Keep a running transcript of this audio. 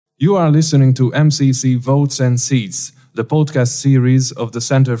You are listening to MCC Votes and Seats, the podcast series of the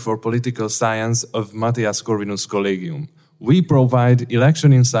Center for Political Science of Matthias Corvinus Collegium. We provide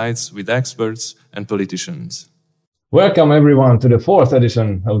election insights with experts and politicians. Welcome everyone to the fourth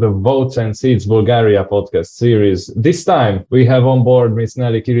edition of the Votes and Seats Bulgaria podcast series. This time we have on board Ms.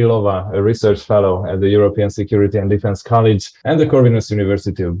 Nelly Kirilova, a research fellow at the European Security and Defense College and the Corvinus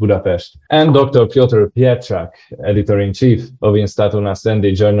University of Budapest, and Dr. Piotr Pietrzak, editor-in-chief of Institutul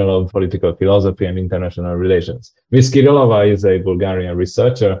Năstandi Journal of Political Philosophy and International Relations. Ms. Kirilova is a Bulgarian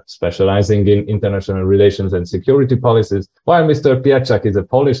researcher specializing in international relations and security policies, while Mr. Pietrzak is a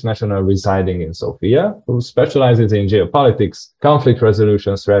Polish national residing in Sofia who specializes in geopolitics, conflict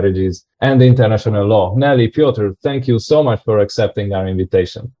resolution strategies, and international law. Nelly, Piotr, thank you so much for accepting our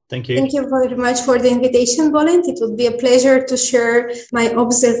invitation. Thank you. Thank you very much for the invitation, Bolint. It would be a pleasure to share my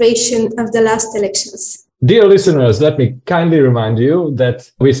observation of the last elections. Dear listeners, let me kindly remind you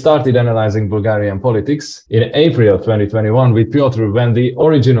that we started analyzing Bulgarian politics in April 2021 with Piotr when the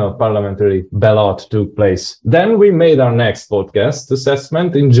original parliamentary ballot took place. Then we made our next podcast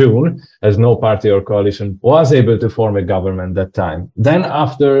assessment in June, as no party or coalition was able to form a government that time. Then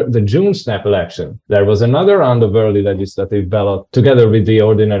after the June snap election, there was another round of early legislative ballot together with the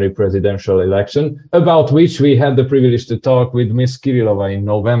ordinary presidential election, about which we had the privilege to talk with Ms. Kirilova in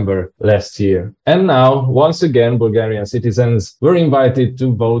November last year. And now, once again, Bulgarian citizens were invited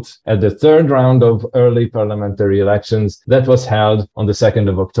to vote at the third round of early parliamentary elections that was held on the 2nd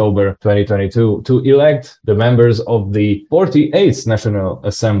of October 2022 to elect the members of the 48th National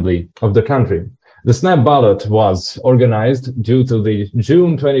Assembly of the country. The snap ballot was organized due to the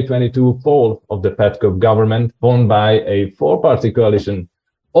June 2022 fall of the Petkov government formed by a four-party coalition.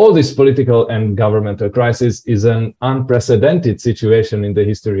 All this political and governmental crisis is an unprecedented situation in the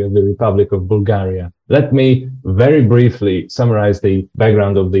history of the Republic of Bulgaria. Let me very briefly summarize the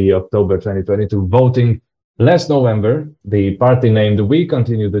background of the October 2022 voting. Last November, the party named We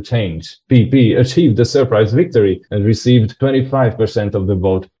Continue the Change, PP, achieved a surprise victory and received 25% of the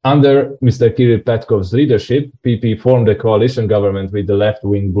vote. Under Mr. Kirill Petkov's leadership, PP formed a coalition government with the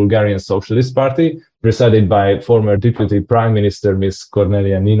left-wing Bulgarian Socialist Party, presided by former Deputy Prime Minister Ms.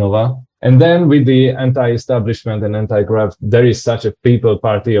 Cornelia Ninova. And then with the anti-establishment and anti-graft, there is such a People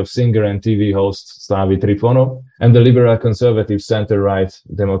Party of singer and TV host Slavi Trifonov, and the liberal conservative center-right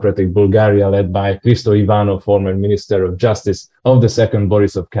Democratic Bulgaria led by Hristo Ivanov, former Minister of Justice of the second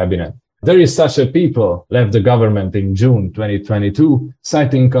Borisov cabinet. There is such a People left the government in June 2022,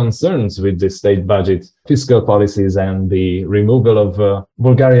 citing concerns with the state budget, fiscal policies, and the removal of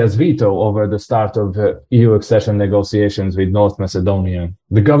Bulgaria's veto over the start of EU accession negotiations with North Macedonia.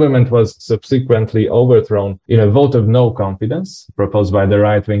 The government was subsequently overthrown in a vote of no confidence proposed by the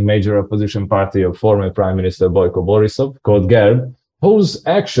right-wing major opposition party of former Prime Minister Boyko Borisov, called GERB, whose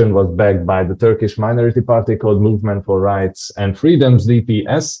action was backed by the Turkish minority party called Movement for Rights and Freedoms,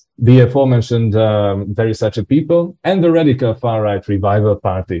 DPS, the aforementioned There is Such a People, and the radical far-right Revival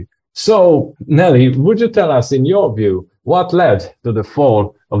Party. So, Nelly, would you tell us, in your view, what led to the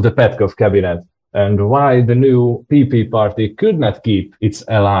fall of the Petkov cabinet and why the new PP party could not keep its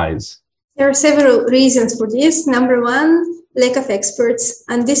allies? There are several reasons for this. Number one, lack of experts.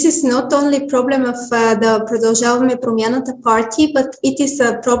 And this is not only a problem of the Продължаваме Промяната party, but it is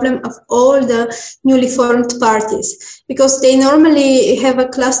a problem of all the newly formed parties, because they normally have a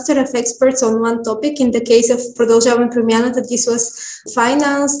cluster of experts on one topic. In the case of Продължаваме Промяната, this was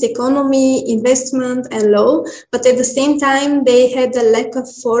finance, economy, investment, and law. But at the same time, they had a lack of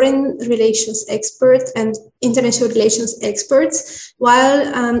foreign relations experts and international relations experts, while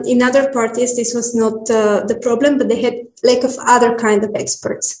in other parties, this was not the problem, but they had lack of other kind of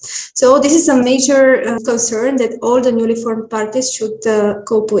experts. So this is a major concern that all the newly formed parties should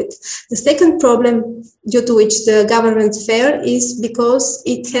cope with. The second problem due to which the government failed is because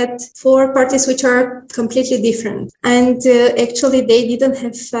it had four parties which are completely different. And actually they didn't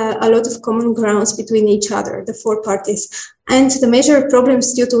have a lot of common grounds between each other, the four parties. And the major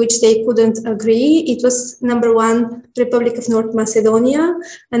problems due to which they couldn't agree, it was number one, Republic of North Macedonia,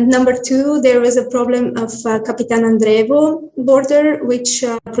 and number two, there was a problem of Capitan Andreevo border, which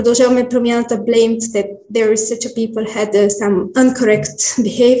Продължаваме Промяната blamed that there is such a people had some incorrect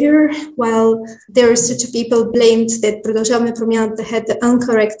behavior, while there is such a people blamed that Продължаваме Промяната had the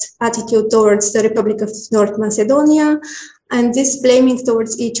incorrect attitude towards the Republic of North Macedonia. And this blaming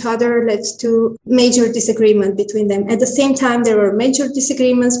towards each other led to major disagreement between them. At the same time, there were major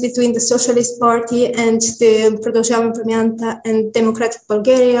disagreements between the Socialist Party and the Продължаваме Промяната and Democratic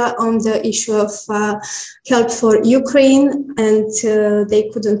Bulgaria on the issue of help for Ukraine, and they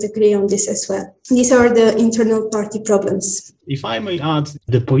couldn't agree on this as well. These are the internal party problems. If I may add,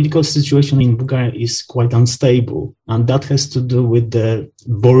 the political situation in Bulgaria is quite unstable, and that has to do with the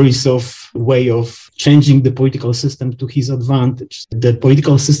Borisov way of changing the political system to his advantage. The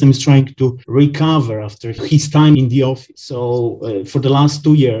political system is trying to recover after his time in the office. So for the last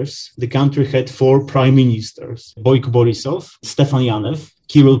 2 years, the country had 4 prime ministers: Boyko Borisov, Stefan Yanev,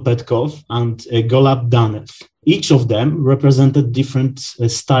 Kirill Petkov, and Golab Danev. Each of them represented different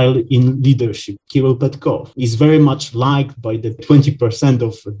style in leadership. Kirill Petkov is very much liked by the 20%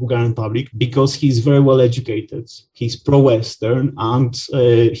 of Bulgarian public because he's very well educated. He's pro-Western and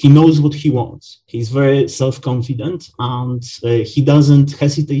he knows what he wants. He's very self-confident and he doesn't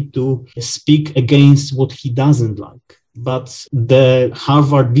hesitate to speak against what he doesn't like. But the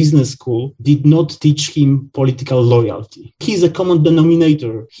Harvard Business School did not teach him political loyalty. He's a common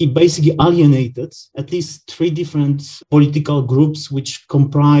denominator. He basically alienated at least 3 different political groups which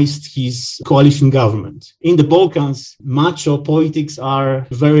comprised his coalition government. In the Balkans, macho politics are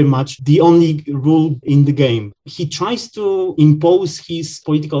very much the only rule in the game. He tries to impose his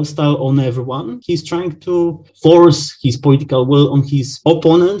political style on everyone. He's trying to force his political will on his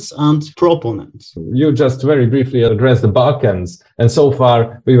opponents and proponents. You just very briefly addressed the Balkans, and so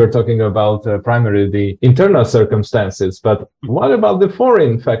far we were talking about primarily the internal circumstances, but what about the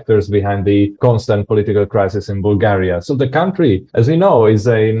foreign factors behind the constant political crisis in Bulgaria? So the country, as we know, is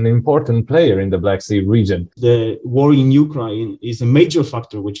an important player in the Black Sea region. The war in Ukraine is a major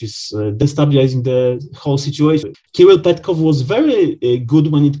factor which is destabilizing the whole situation. Kirill Petkov was very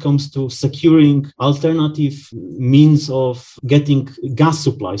good when it comes to securing alternative means of getting gas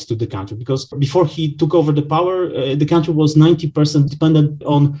supplies to the country, because before he took over the power, the country was 90% dependent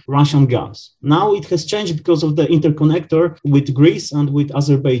on Russian gas. Now it has changed because of the interconnector with Greece and with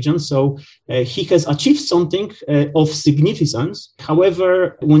Azerbaijan. So he has achieved something of significance.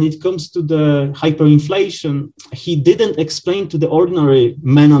 However, when it comes to the hyperinflation, he didn't explain to the ordinary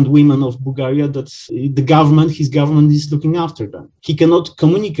men and women of Bulgaria that his government is looking after them. He cannot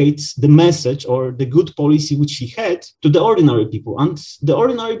communicate the message or the good policy which he had to the ordinary people. And the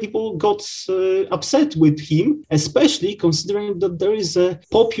ordinary people got upset with him, especially considering that there is a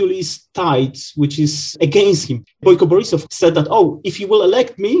populist tide which is against him. Boyko Borisov said that, if you will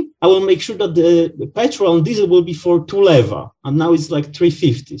elect me, I will make sure that the petrol and diesel will be for 2 leva. And now it's like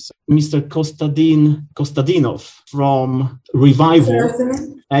 350. So Mr. Kostadinov from Revival,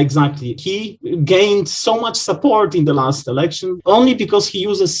 exactly. He gained so much support in the last election only because he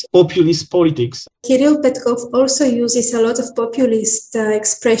uses populist politics. Kirill Petkov also uses a lot of populist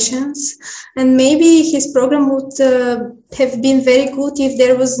expressions, and maybe his program would have been very good if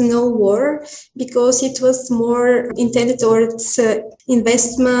there was no war, because it was more intended towards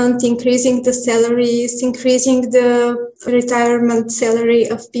investment, increasing the salaries, increasing the retirement salary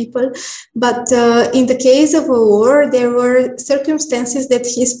of people. But in the case of a war, there were circumstances that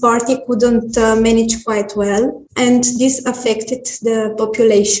his party couldn't manage quite well, and this affected the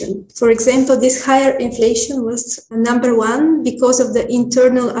population. For example, this higher inflation was number 1 because of the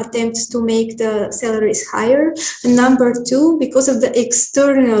internal attempts to make the salaries higher, and number 2 because of the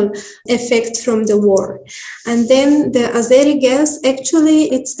external effect from the war. And then the Azeri gas,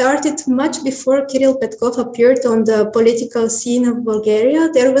 actually it started much before Kirill Petkov appeared on the political scene of Bulgaria.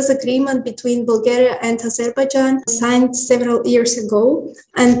 There was agreement between Bulgaria and Azerbaijan signed several years ago,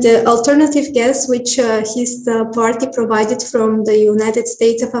 and the alternative gas which his party provided from the United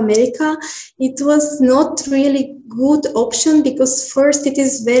States of America, it was not really good option because first it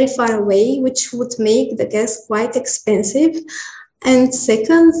is very far away, which would make the gas quite expensive. And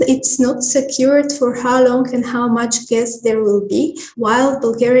second, it's not secured for how long and how much gas there will be, while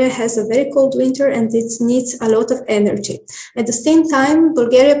Bulgaria has a very cold winter and it needs a lot of energy. At the same time,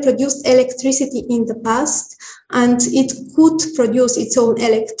 Bulgaria produced electricity in the past, and it could produce its own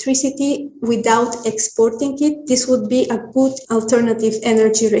electricity without exporting it. This would be a good alternative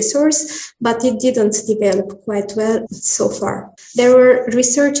energy resource, but it didn't develop quite well so far. There were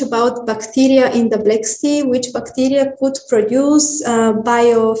research about bacteria in the Black Sea, which bacteria could produce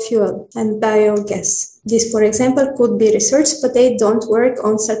biofuel and biogas. This, for example, could be researched, but they don't work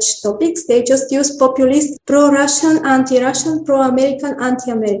on such topics. They just use populist, pro-Russian, anti-Russian, pro-American,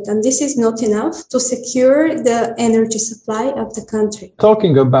 anti-American. This is not enough to secure the energy supply of the country.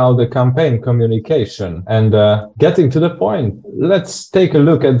 Talking about the campaign communication and getting to the point, let's take a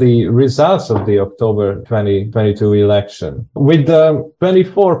look at the results of the October 2022 election. With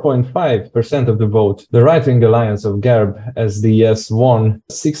 24.5% of the vote, the right-wing alliance of GERB SDS won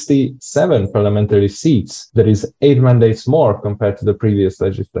 67 parliamentary seats seats. That is 8 mandates more compared to the previous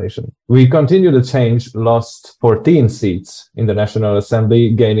legislation. We continue the change, lost 14 seats in the National Assembly,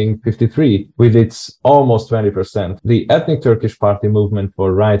 gaining 53 with its almost 20%. The ethnic Turkish Party Movement for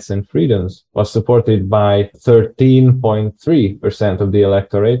Rights and Freedoms was supported by 13.3% of the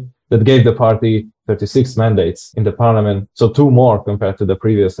electorate. That gave the party 36 mandates in the parliament, so 2 more compared to the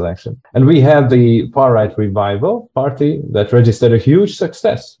previous election. And we had the far-right Revival party that registered a huge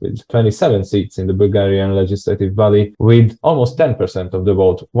success with 27 seats in the Bulgarian legislative body with almost 10% of the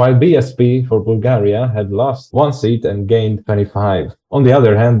vote, while BSP for Bulgaria had lost 1 seat and gained 25. On the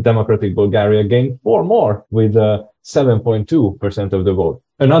other hand, Democratic Bulgaria gained 4 more with 7.2% of the vote.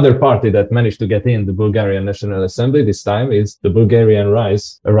 Another party that managed to get in the Bulgarian National Assembly this time is the Bulgarian Rise,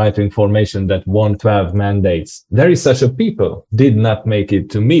 a right-wing formation that won 12 mandates. There is such a people did not make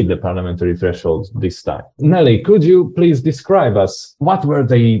it to meet the parliamentary threshold this time. Nelly, could you please describe us what were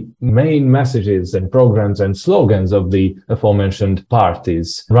the main messages and programs and slogans of the aforementioned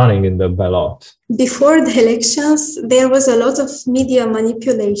parties running in the ballot? Before the elections, there was a lot of media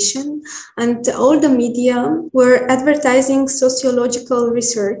manipulation, and all the media were advertising sociological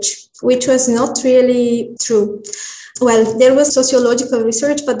research, which was not really true. Well, there was sociological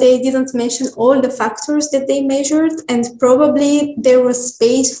research, but they didn't mention all the factors that they measured, and probably there was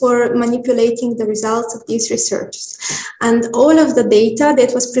space for manipulating the results of these researches. And all of the data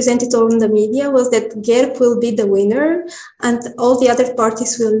that was presented on the media was that GERB will be the winner and all the other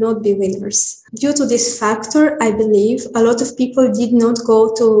parties will not be winners. Due to this factor, I believe a lot of people did not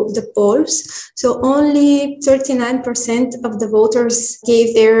go to the polls. So only 39% of the voters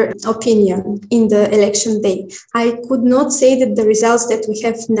gave their opinion in the election day. I could not say that the results that we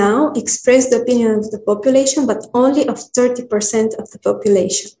have now express the opinion of the population, but only of 30% of the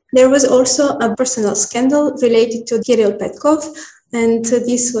population. There was also a personal scandal related to Kirill Petkov, and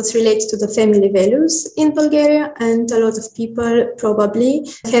this was related to the family values in Bulgaria, and a lot of people probably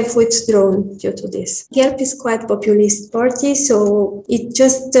have withdrawn due to this. GERB is quite populist party, so it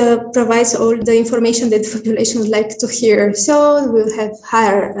just provides all the information that the population would like to hear. So we'll have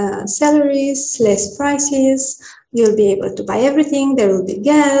higher salaries, less prices, you'll be able to buy everything, there will be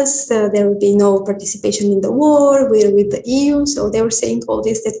gas, there will be no participation in the war, we're with the EU. So they were saying all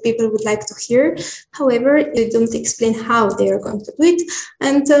this that people would like to hear. However, they don't explain how they are going to do it.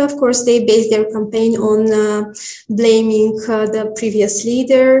 And of course, they base their campaign on blaming the previous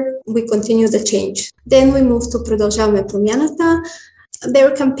leader. We continue the change. Then we move to Продължаваме промяната.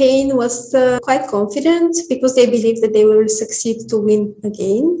 Their campaign was quite confident because they believe that they will succeed to win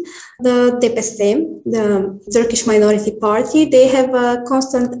again. The DPS, the Turkish minority party, they have a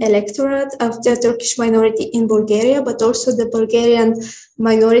constant electorate of the Turkish minority in Bulgaria, but also the Bulgarian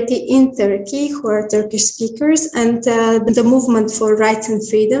minority in Turkey who are Turkish speakers, and the Movement for Rights and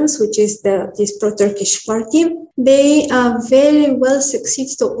Freedoms, which is this pro-Turkish party. They very well succeed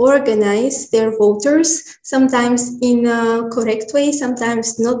to organize their voters, sometimes in a correct way,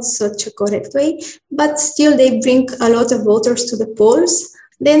 sometimes not such a correct way, but still they bring a lot of voters to the polls.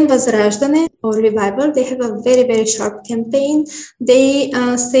 Then Възраждане or Revival, they have a very, very sharp campaign. They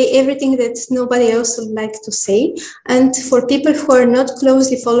say everything that nobody else would like to say. And for people who are not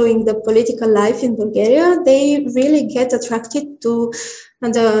closely following the political life in Bulgaria, they really get attracted to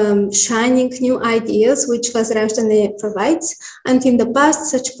the shining new ideas which Възраждане provides. And in the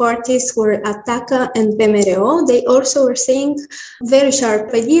past, such parties were Ataka and VMRO. They also were saying very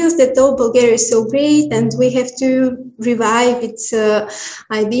sharp ideas that, oh, Bulgaria is so great and we have to revive its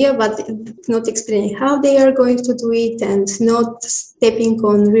idea, but not explaining how they are going to do it and not stepping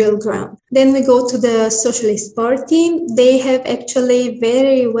on real ground. Then we go to the Socialist Party. They have actually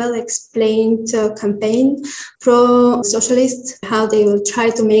very well explained campaign pro-socialist, how they will try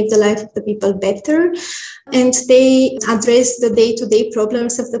to make the life of the people better. And they address the day-to-day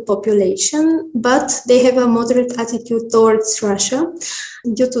problems of the population, but they have a moderate attitude towards Russia.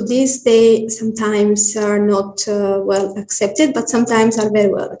 Due to this, they sometimes are not well accepted, but sometimes are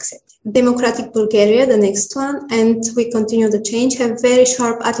very well accepted. Democratic Bulgaria, the next one, and we continue the change, have very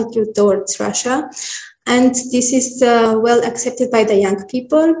sharp attitude towards Russia. And this is well accepted by the young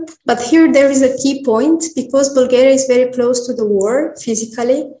people. But here there is a key point, because Bulgaria is very close to the war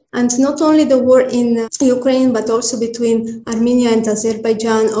physically. And not only the war in Ukraine, but also between Armenia and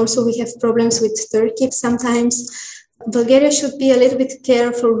Azerbaijan. Also, we have problems with Turkey sometimes. Bulgaria should be a little bit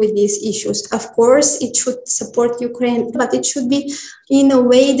careful with these issues. Of course, it should support Ukraine, but it should be in a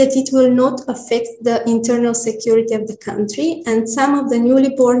way that it will not affect the internal security of the country. And some of the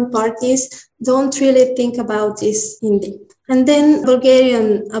newly born parties don't really think about this in depth. And then Bulgarian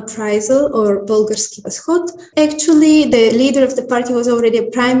uprisal, or Bulgarski Vashod. Actually, the leader of the party was already a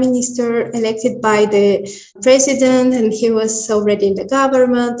prime minister elected by the president, and he was already in the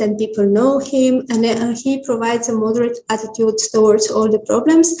government, and people know him, and he provides a moderate attitude towards all the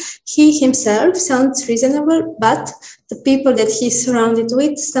problems. He himself sounds reasonable, but the people that he's surrounded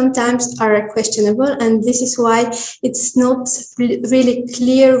with sometimes are questionable, and this is why it's not really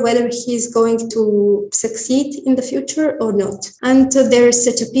clear whether he's going to succeed in the future or not. And there is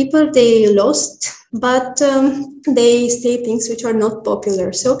such a people, they lost, but they say things which are not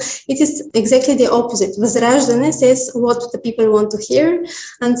popular. So it is exactly the opposite. Возраждане says what the people want to hear,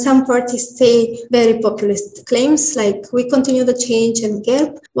 and some parties say very populist claims like we continue the change and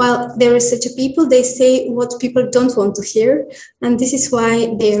GERB, while there is such a people, they say what people don't want to hear, and this is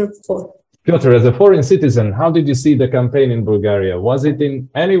why they are for. Piotr, as a foreign citizen, how did you see the campaign in Bulgaria? Was it in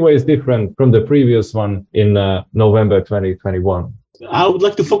any ways different from the previous one in November 2021? I would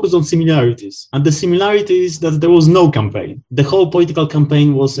like to focus on similarities. And the similarity is that there was no campaign. The whole political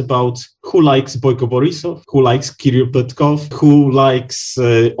campaign was about who likes Boyko Borisov, who likes Kirill Petkov, who likes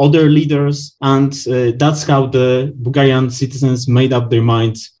other leaders. And that's how the Bulgarian citizens made up their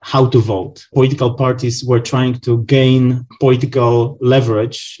minds how to vote. Political parties were trying to gain political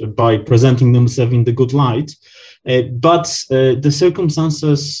leverage by presenting themselves in the good light. But the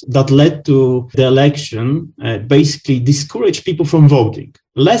circumstances that led to the election basically discouraged people from voting.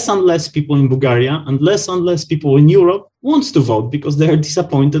 Less and less people in Bulgaria and less people in Europe wants to vote because they are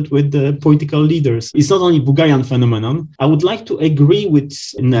disappointed with the political leaders. It's not only Bulgarian phenomenon. I would like to agree with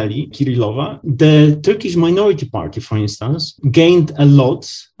Nelly Kirillova. The Turkish Minority Party, for instance, gained a lot,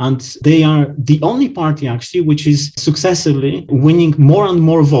 and they are the only party actually which is successively winning more and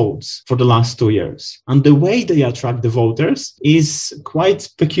more votes for the last 2 years. And the way they attract the voters is quite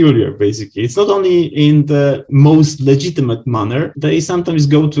peculiar, basically. It's not only in the most legitimate manner. They sometimes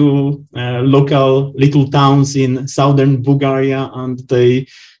go to local little towns in southern Bulgaria and they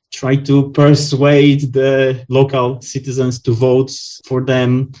try to persuade the local citizens to vote for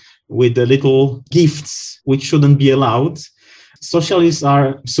them with the little gifts which shouldn't be allowed. Socialists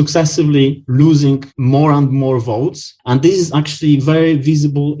are successively losing more and more votes. And this is actually very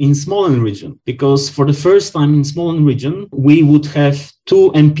visible in Smolен region, because for the first time in Smolen region, we would have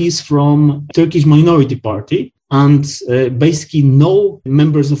 2 MPs from Turkish Minority Party and basically no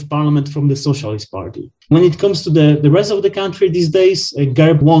members of parliament from the Socialist Party. When it comes to the rest of the country these days,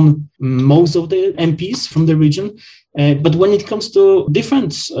 GERB won most of the MPs from the region. But when it comes to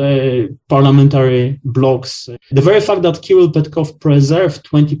different parliamentary blocks, the very fact that Kirill Petkov preserved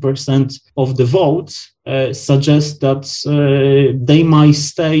 20% of the votes suggests that they might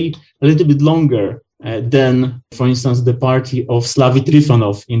stay a little bit longer than, for instance, the party of Slavy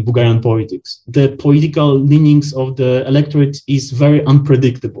Trifonov in Bulgarian politics. The political leanings of the electorate is very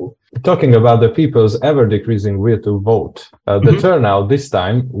unpredictable. Talking about the people's ever-decreasing will to vote, the turnout this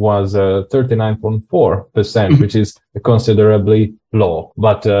time was 39.4%, which is considerably low,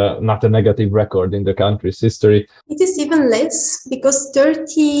 but not a negative record in the country's history. It is even less because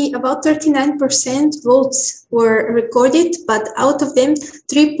about 39% votes were recorded, but out of them,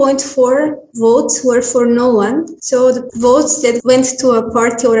 3.4 votes were for no one. So the votes that went to a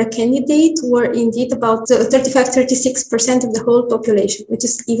party or a candidate were indeed about 35-36% of the whole population, which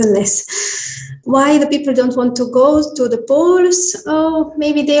is even less. Why the people don't want to go to the polls? Oh,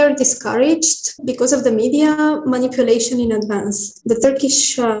 maybe they are discouraged because of the media manipulation in advance. The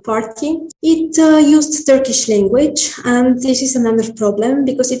Turkish party, it used Turkish language, and this is another problem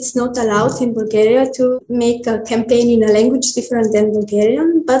because it's not allowed in Bulgaria to make a campaign in a language different than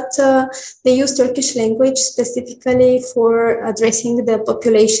Bulgarian, but they use Turkish language specifically for addressing the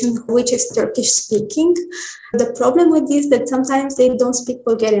population which is Turkish speaking. The problem with this is that sometimes they don't speak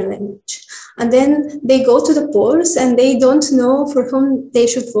Bulgarian language. And then they go to the polls and they don't know for whom they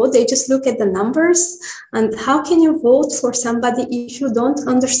should vote. They just look at the numbers. And how can you vote for somebody if you don't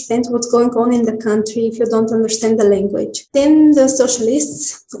understand what's going on in the country, if you don't understand the language? Then the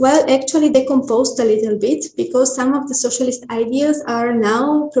socialists, well, actually they composed a little bit because some of the socialist ideas are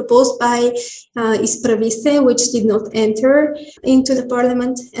now proposed by Ispravise, which did not enter into the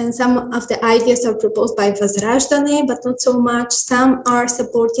parliament. And some of the ideas are proposed by Возраждане, but not so much. Some are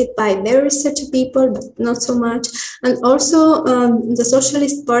supported by very such a people, but not so much. And also, the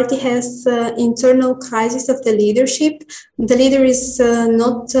Socialist Party has internal crisis of the leadership. The leader is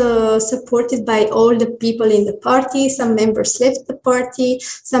not supported by all the people in the party. Some members left the party.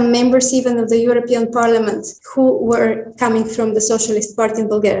 Some members even of the European Parliament who were coming from the Socialist Party in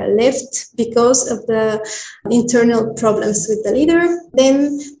Bulgaria left because of the internal problems with the leader.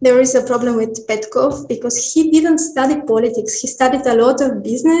 Then there is a problem with Petkov because he didn't study politics. He studied a lot of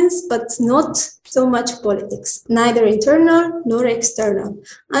business, but not so much politics, neither internal nor external.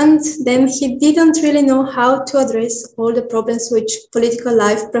 And then he didn't really know how to address all the problems which political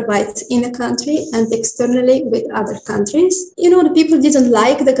life provides in a country and externally with other countries. The people didn't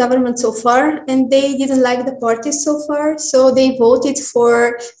like the government so far, and they didn't like the party so far. So they voted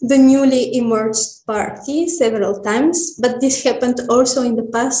for the newly emerged party several times. But this happened also in the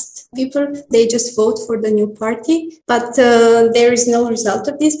past. People, they just vote for the new party. But there is no result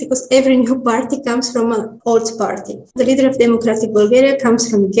of this because every new party comes from an old party. The leader of Democratic Bulgaria comes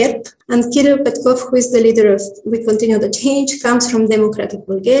from GERB, and Kirill Petkov, who is the leader of We Continue the Change, comes from Democratic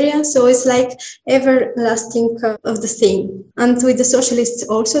Bulgaria. So it's like everlasting of the same. And with the socialists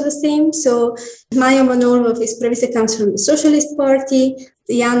also the same. So Maya Manolova of Ispravi comes from the Socialist Party.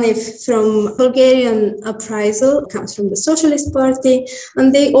 Yanev from Bulgarian Uprisal comes from the Socialist Party,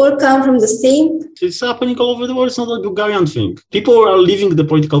 and they all come from the same. It's happening all over the world. It's not a Bulgarian thing. People are leaving the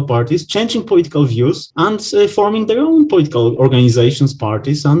political parties, changing political views, and forming their own political organizations,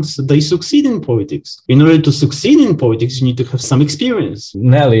 parties, and they succeed in politics. In order to succeed in politics, you need to have some experience.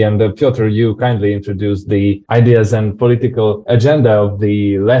 Nelly and Piotr, you kindly introduced the ideas and political agenda of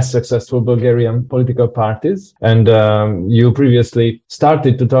the less successful Bulgarian political parties, and you previously started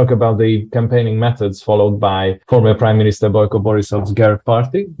to talk about the campaigning methods followed by former Prime Minister Boyko Borisov's GERB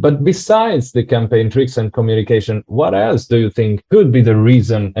party. But besides the campaign tricks and communication, what else do you think could be the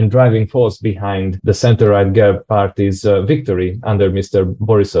reason and driving force behind the center-right GERB party's victory under Mr.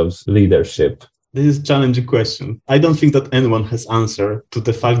 Borisov's leadership? This is a challenging question. I don't think that anyone has answer to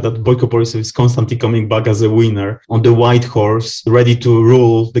the fact that Boyko Borisov is constantly coming back as a winner on the white horse, ready to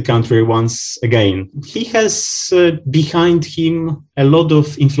rule the country once again. He has behind him a lot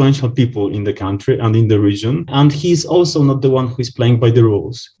of influential people in the country and in the region, and he's also not the one who is playing by the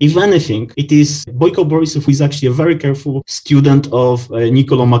rules. If anything, it is Boyko Borisov who is actually a very careful student of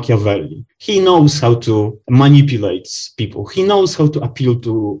Niccolo Machiavelli. He knows how to manipulate people. He knows how to appeal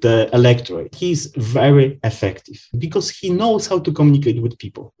to the electorate. He's very effective because he knows how to communicate with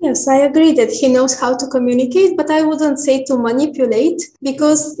people. Yes, I agree that he knows how to communicate, but I wouldn't say to manipulate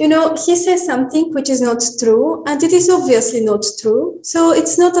because, he says something which is not true, and it is obviously not true. So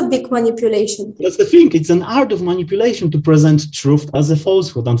it's not a big manipulation. That's the thing. It's an art of manipulation to present truth as a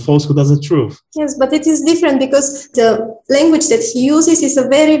falsehood and falsehood as a truth. Yes, but it is different because the language that he uses is a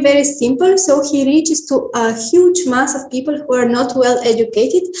very, very simple. So he reaches to a huge mass of people who are not well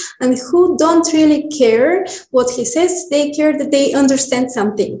educated and who don't really care what he says. They care that they understand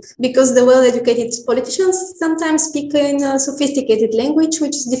something because the well-educated politicians sometimes speak in a sophisticated language,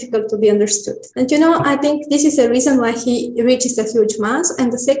 which is difficult to be understood. And, I think this is a reason why he reaches a huge mass.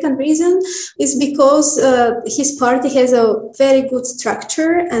 And the second reason is because his party has a very good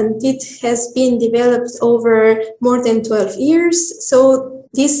structure and it has been developed over more than 12 years. So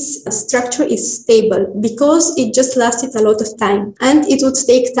this structure is stable because it just lasted a lot of time, and it would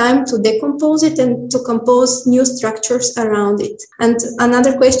take time to decompose it and to compose new structures around it. And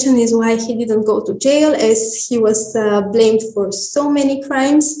another question is why he didn't go to jail, as he was blamed for so many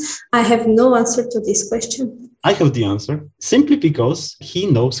crimes. I have no answer to this question. I have the answer. Simply because he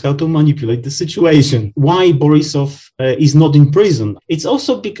knows how to manipulate the situation. Why Borisov is not in prison? It's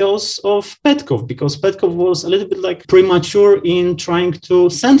also because of Petkov, because Petkov was a little bit premature in trying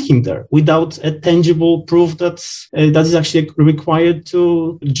to send him there without a tangible proof that is actually required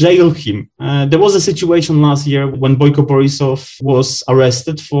to jail him. There was a situation last year when Boyko Borisov was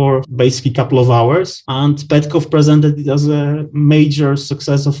arrested for basically a couple of hours, and Petkov presented it as a major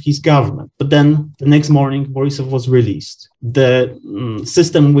success of his government. But then the next morning, Borisov was released. The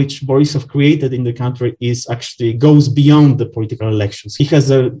system which Borisov created in the country goes beyond the political elections. He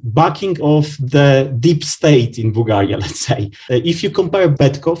has a backing of the deep state in Bulgaria, let's say. If you compare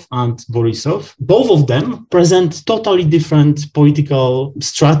Petkov and Borisov, both of them present totally different political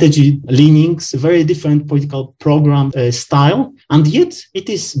strategy leanings, very different political program style. And yet it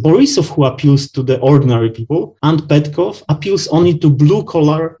is Borisov who appeals to the ordinary people, and Petkov appeals only to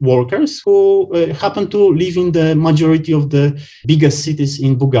blue-collar workers who happen to live in the majority of the biggest cities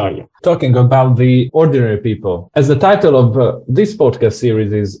in Bulgaria. talking about the ordinary people. As the title of this podcast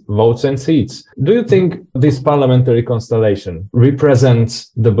series is Votes and Seats, do you think this parliamentary constellation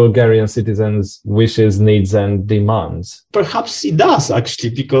represents the Bulgarian citizens' wishes, needs, and demands? Perhaps it does,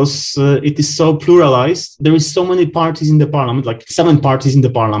 actually, because it is so pluralized. There is so many parties in the parliament, like 7 parties in the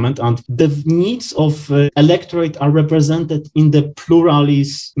parliament, and the needs of electorate are represented in the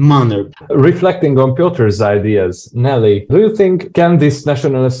pluralist manner. Reflecting on Piotr's ideas, Nelly, do you think can this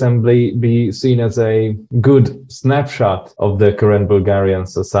National Assembly be seen as a good snapshot of the current Bulgarian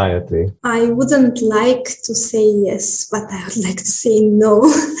society? I wouldn't like to say yes, but I would like to say no.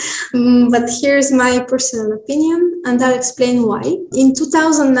 But here's my personal opinion, and I'll explain why. In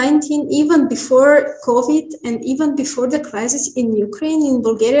 2019, even before COVID and even before the crisis in Ukraine, in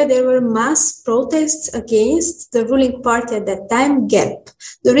Bulgaria, there were mass protests against the ruling party at that time, GERB.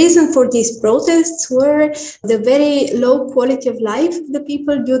 The reason for these protests were the very low quality of life of the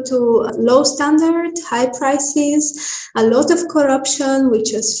people due to low standard, high prices, a lot of corruption,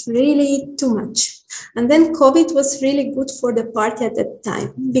 which was really too much. And then COVID was really good for the party at that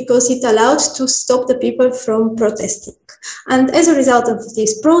time because it allowed to stop the people from protesting. And as a result of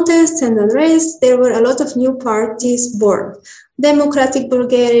these protests and unrest, there were a lot of new parties born. Democratic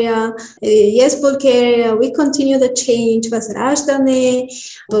Bulgaria, Yes Bulgaria, We Continue the Change, Возраждане,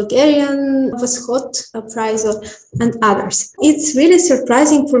 Bulgarian Восход, Uprising, and others. It's really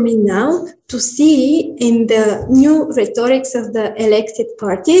surprising for me now to see in the new rhetorics of the elected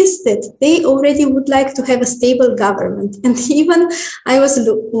parties that they already would like to have a stable government. And even I was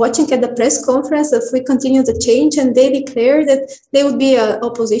watching at the press conference of We Continue the Change, and they declared that they would be an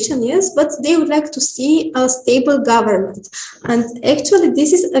opposition, yes, but they would like to see a stable government. And actually,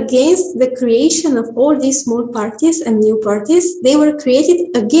 this is against the creation of all these small parties and new parties. They were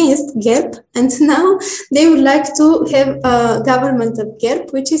created against GERB, and now they would like to have a government of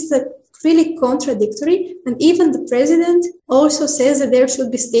GERB, which is really contradictory. And even the president also says that there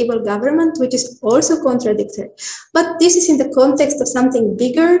should be stable government, which is also contradictory. But this is in the context of something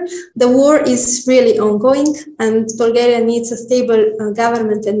bigger. The war is really ongoing, and Bulgaria needs a stable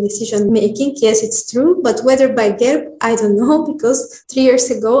government and decision making. Yes, it's true, but whether by GERB, I don't know, because 3 years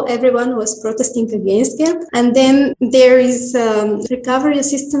ago, everyone was protesting against GERB. And then there is recovery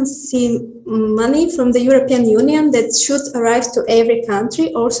assistance money from the European Union that should arrive to every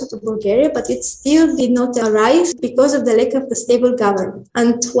country, also to Bulgaria, but it still did not arrive because of the lack of the stable government.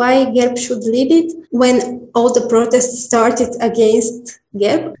 And why GERB should lead it when all the protests started against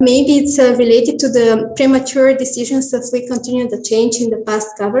GERB? Maybe it's related to the premature decisions that We Continue the Change in the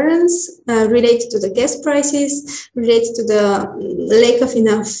past governance, related to the gas prices, related to the lack of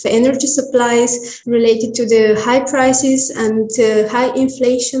enough energy supplies, related to the high prices and high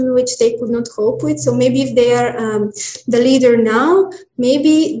inflation, which they could not cope with. So maybe if they are the leader now,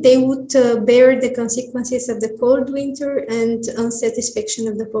 maybe they would bear the consequences of the cold winter and unsatisfaction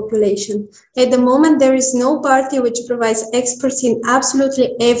of the population. At the moment, there is no party which provides experts in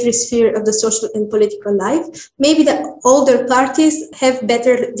absolutely every sphere of the social and political life. Maybe the older parties have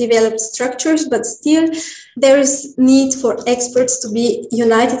better developed structures, but still there is need for experts to be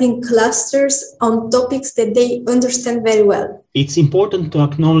united in clusters on topics that they understand very well. It's important to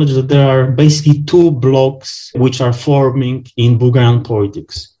acknowledge that there are basically 2 blocks which are forming in Bulgarian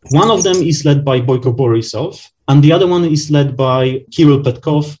politics. One of them is led by Boyko Borisov, and the other one is led by Kirill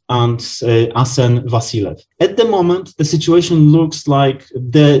Petkov and Arsen Vasilev. At the moment, the situation looks like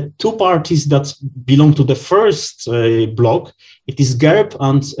the 2 parties that belong to the first bloc, it is GERB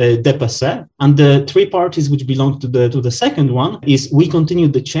and DPS, and the 3 parties which belong to the second one is We Continue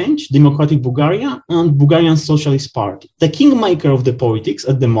the Change, Democratic Bulgaria, and Bulgarian Socialist Party. The kingmaker of the politics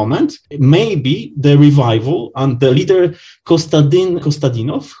at the moment may be the revival and the leader Kostadin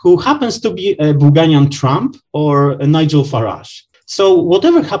Kostadinov, who happens to be a Bulgarian Trump or a Nigel Farage. So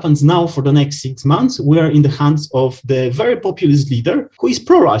whatever happens now for the next 6 months, we are in the hands of the very populist leader who is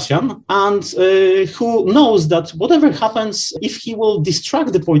pro-Russian and who knows that whatever happens, if he will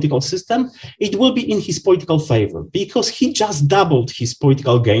distract the political system, it will be in his political favor because he just doubled his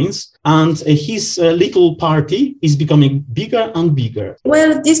political gains and his little party is becoming bigger and bigger.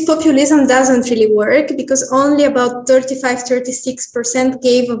 Well, this populism doesn't really work because only about 35-36%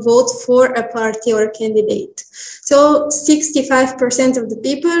 gave a vote for a party or a candidate. So 65% of the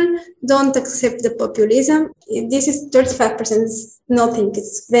people don't accept the populism. This is 35%. It's nothing.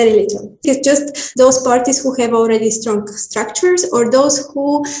 It's very little. It's just those parties who have already strong structures or those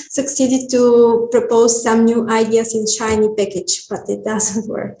who succeeded to propose some new ideas in shiny package, but it doesn't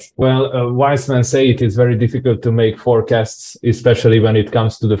work. Well, wise men say it is very difficult to make forecasts, especially when it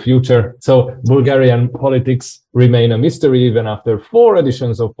comes to the future. So Bulgarian politics remain a mystery even after 4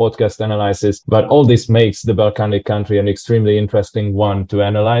 editions of podcast analysis. But all this makes the Balkanic country an extremely interesting one to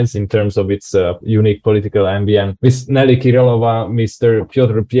analyze in terms of its unique political ambient. Ms. Nelly Kirilova, Mr.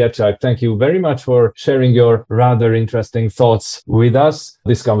 Piotr Piechak, thank you very much for sharing your rather interesting thoughts with us.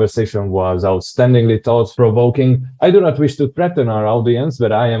 This conversation was outstandingly thought-provoking. I do not wish to threaten our audience,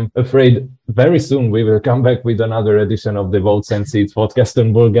 but I am afraid very soon we will come back with another edition of the Votes and Seats podcast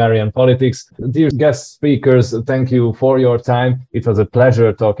on Bulgarian politics. Dear guest speakers, thank you for your time. It was a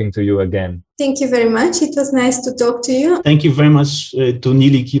pleasure talking to you again. Thank you very much. It was nice to talk to you. Thank you very much to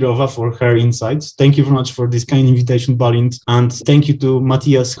Nili Kirova for her insights. Thank you very much for this kind invitation, Balint. And thank you to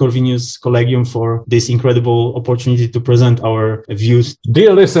Matthias Corvinus Collegium for this incredible opportunity to present our views.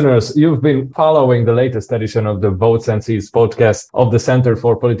 Dear listeners, you've been following the latest edition of the Votes and Seats podcast of the Center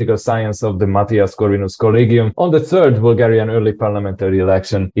for Political Science of the Matthias Corvinus Collegium on the 3rd Bulgarian early parliamentary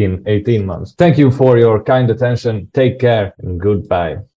election in 18 months. Thank you for your kind attention. Take care and goodbye.